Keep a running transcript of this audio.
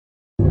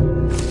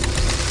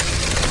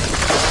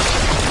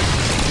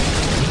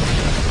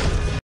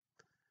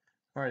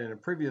Alright, in a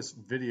previous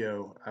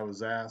video I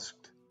was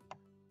asked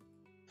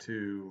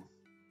to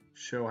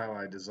show how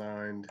I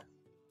designed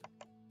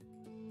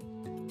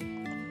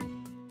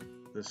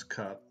this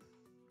cup.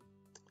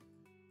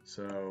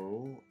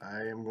 So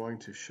I am going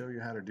to show you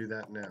how to do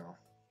that now.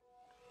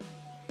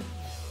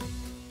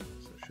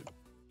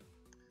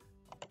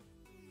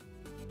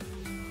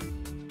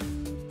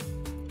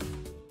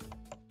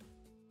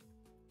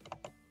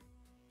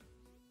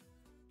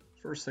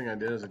 First thing I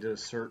did is I did a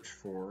search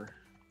for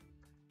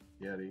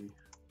Yeti,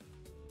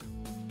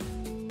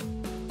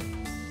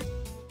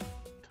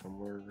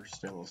 Tumbler,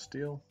 stainless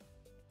steel.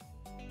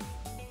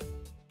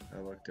 I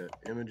looked at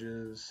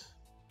images,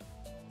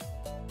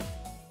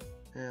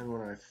 and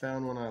when I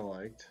found one I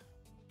liked,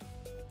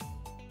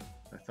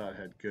 I thought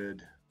had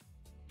good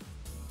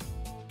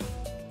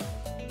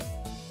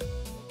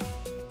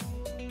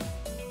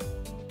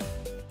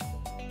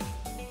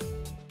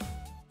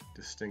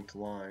distinct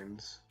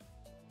lines.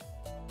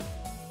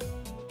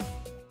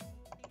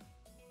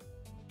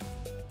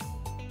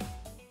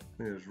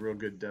 There's real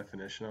good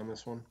definition on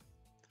this one,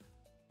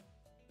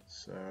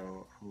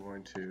 so I'm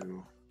going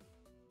to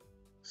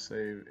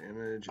save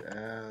image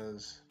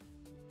as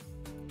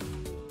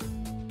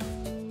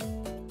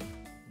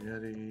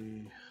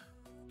Yeti,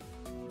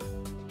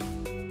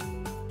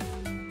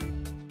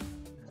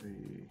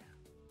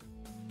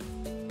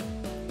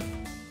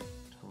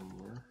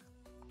 Tumbler.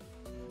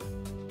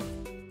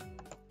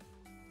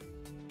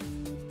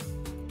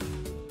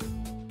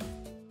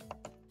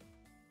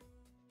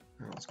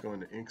 Now let's go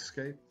into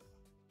InkScape.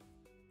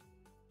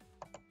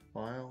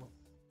 File,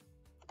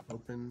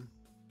 open,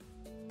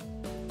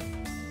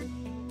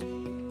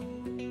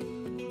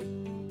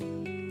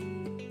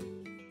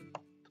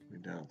 be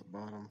down at the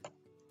bottom.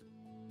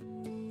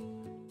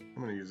 I'm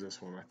going to use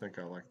this one. I think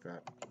I like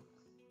that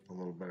a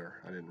little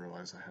better. I didn't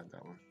realize I had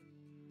that one.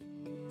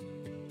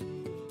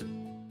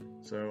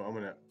 So I'm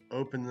going to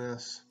open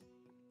this,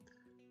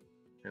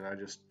 and I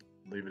just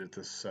leave it at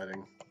this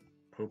setting,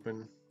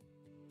 open.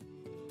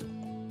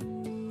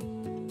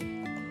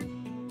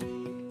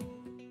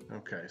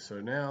 Okay, so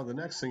now the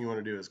next thing you want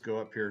to do is go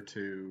up here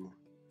to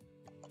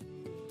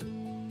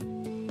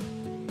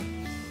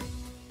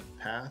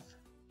Path,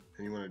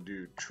 and you want to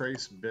do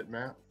Trace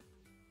Bitmap,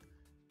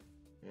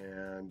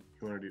 and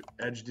you want to do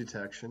Edge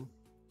Detection.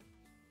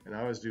 And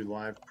I always do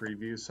live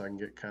preview so I can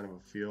get kind of a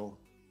feel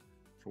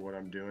for what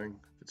I'm doing,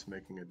 if it's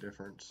making a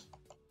difference.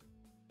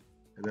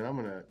 And then I'm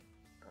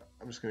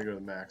just going to go to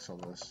the max on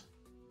this.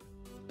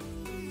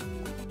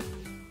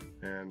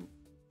 And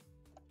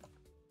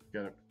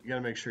you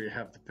gotta make sure you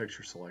have the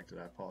picture selected.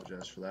 I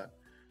apologize for that.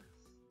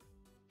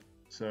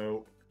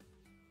 So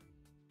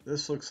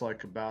this looks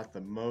like about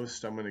the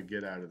most I'm going to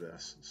get out of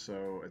this.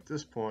 So at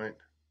this point,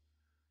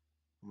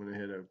 I'm going to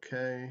hit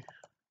OK,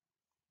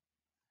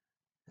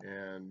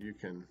 and you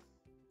can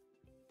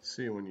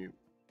see when you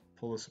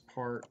pull this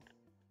apart,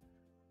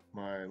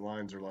 my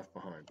lines are left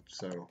behind.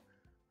 So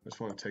I just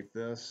want to take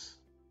this,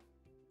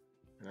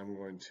 and I'm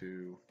going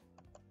to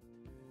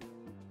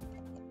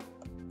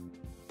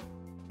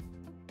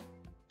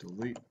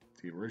delete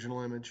the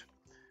original image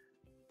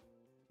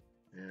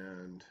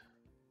and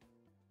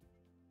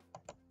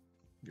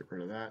get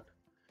rid of that.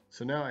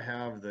 So now I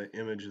have the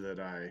image that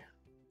I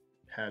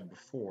had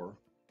before.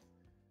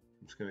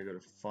 I'm just going to go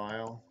to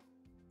File,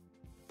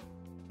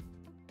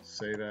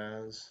 Save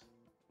As,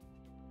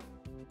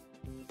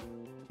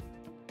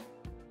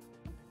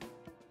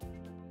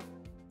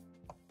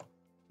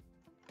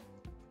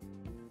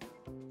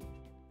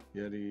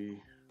 Yeti,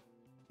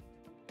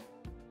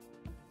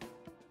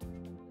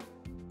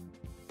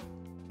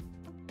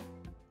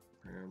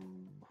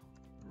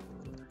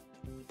 Rambler,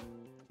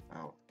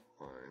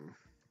 outline.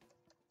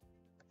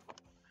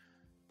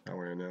 That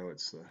way I know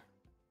it's the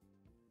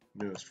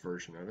newest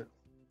version of it.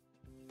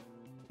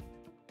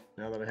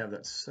 Now that I have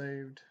that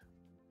saved,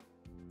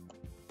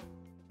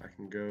 I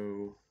can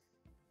go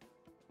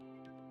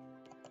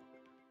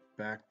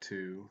back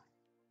to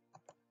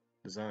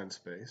Design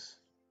Space.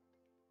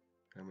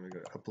 I'm going to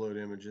go to Upload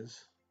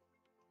Images,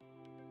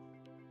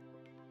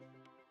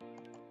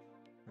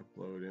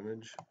 Upload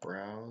Image,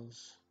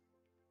 Browse.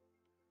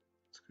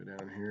 Let's go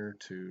down here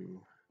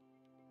to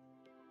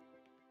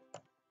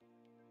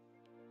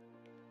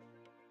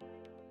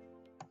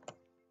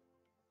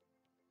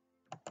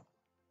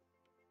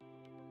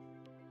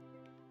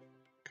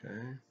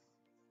okay,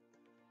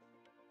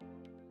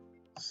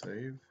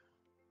 save.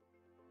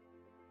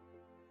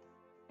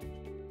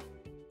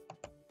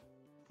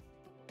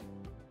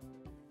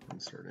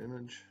 Insert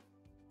image,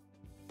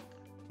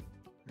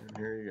 and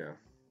here you go.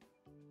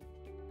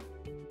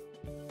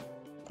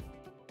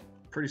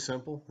 Pretty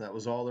simple. That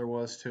was all there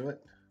was to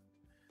it.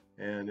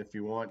 And if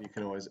you want, you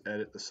can always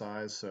edit the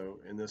size. So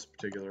in this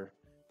particular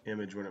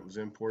image, when it was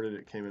imported,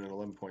 it came in at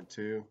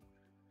 11.2.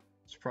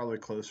 It's probably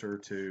closer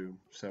to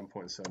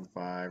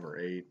 7.75 or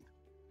 8.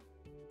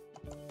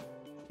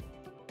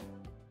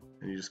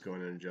 And you just go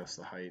in and adjust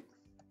the height.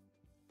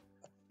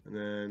 And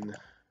then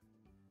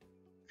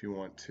if you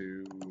want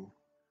to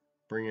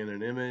bring in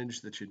an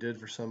image that you did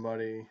for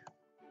somebody,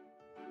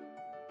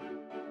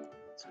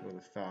 go with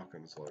the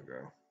Falcons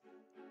logo.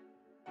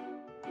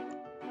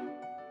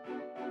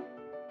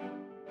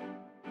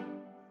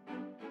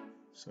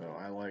 So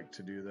I like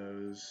to do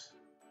those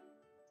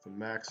the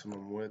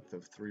maximum width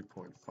of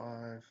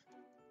 3.5.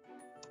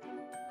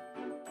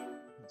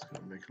 It's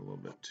going to make it a little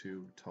bit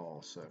too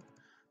tall, so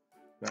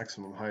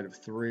maximum height of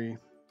 3.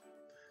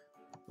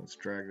 Let's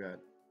drag that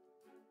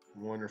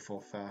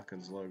wonderful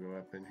Falcons logo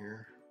up in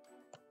here.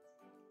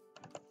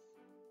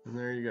 And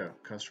there you go.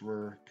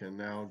 Customer can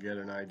now get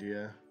an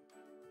idea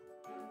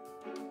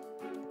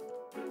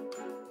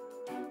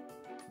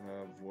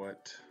of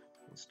what.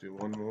 Let's do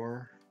one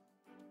more.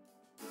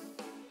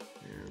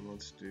 And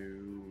let's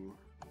do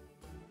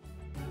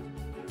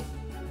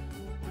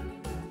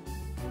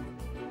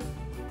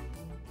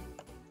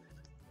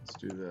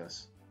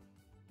this.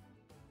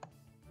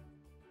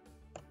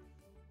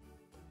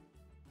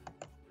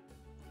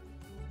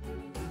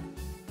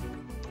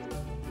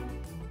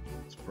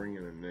 Let's bring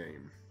in a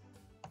name.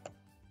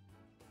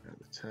 Add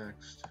the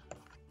text.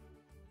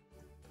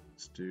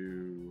 Let's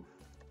do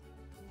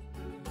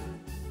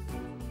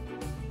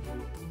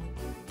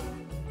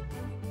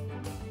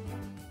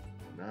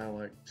and I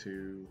like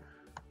to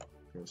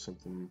go with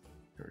something.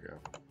 Here we go.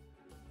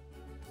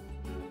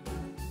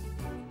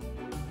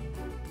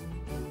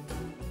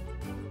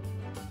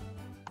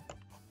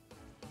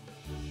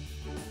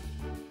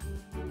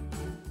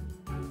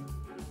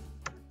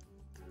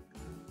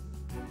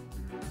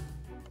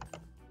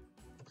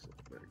 Looks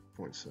like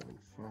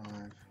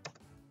 0.75.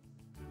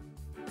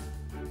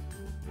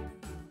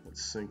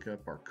 Let's sync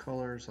up our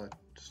colors. I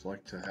just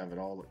like to have it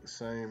all look the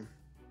same.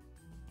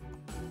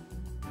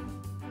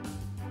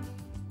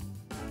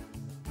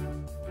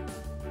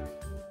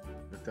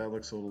 If that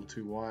looks a little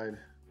too wide,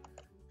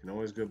 you can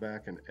always go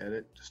back and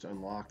edit, just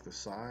unlock the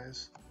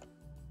size.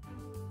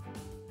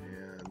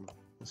 And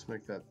let's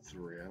make that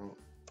 3. I don't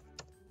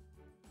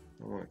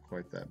want it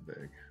quite that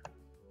big.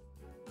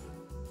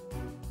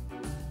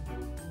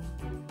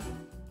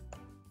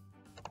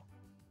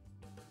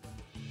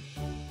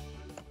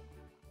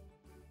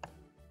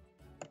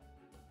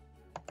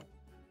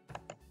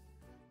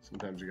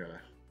 Sometimes you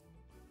gotta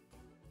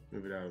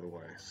move it out of the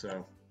way.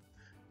 So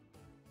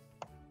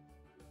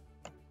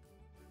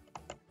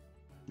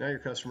now your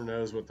customer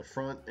knows what the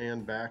front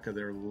and back of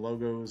their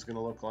logo is going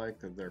to look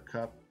like, of their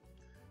cup,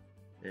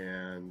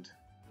 and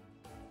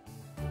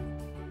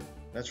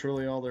that's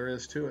really all there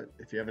is to it.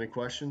 If you have any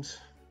questions,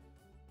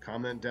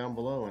 comment down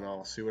below and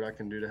I'll see what I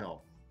can do to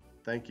help.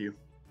 Thank you.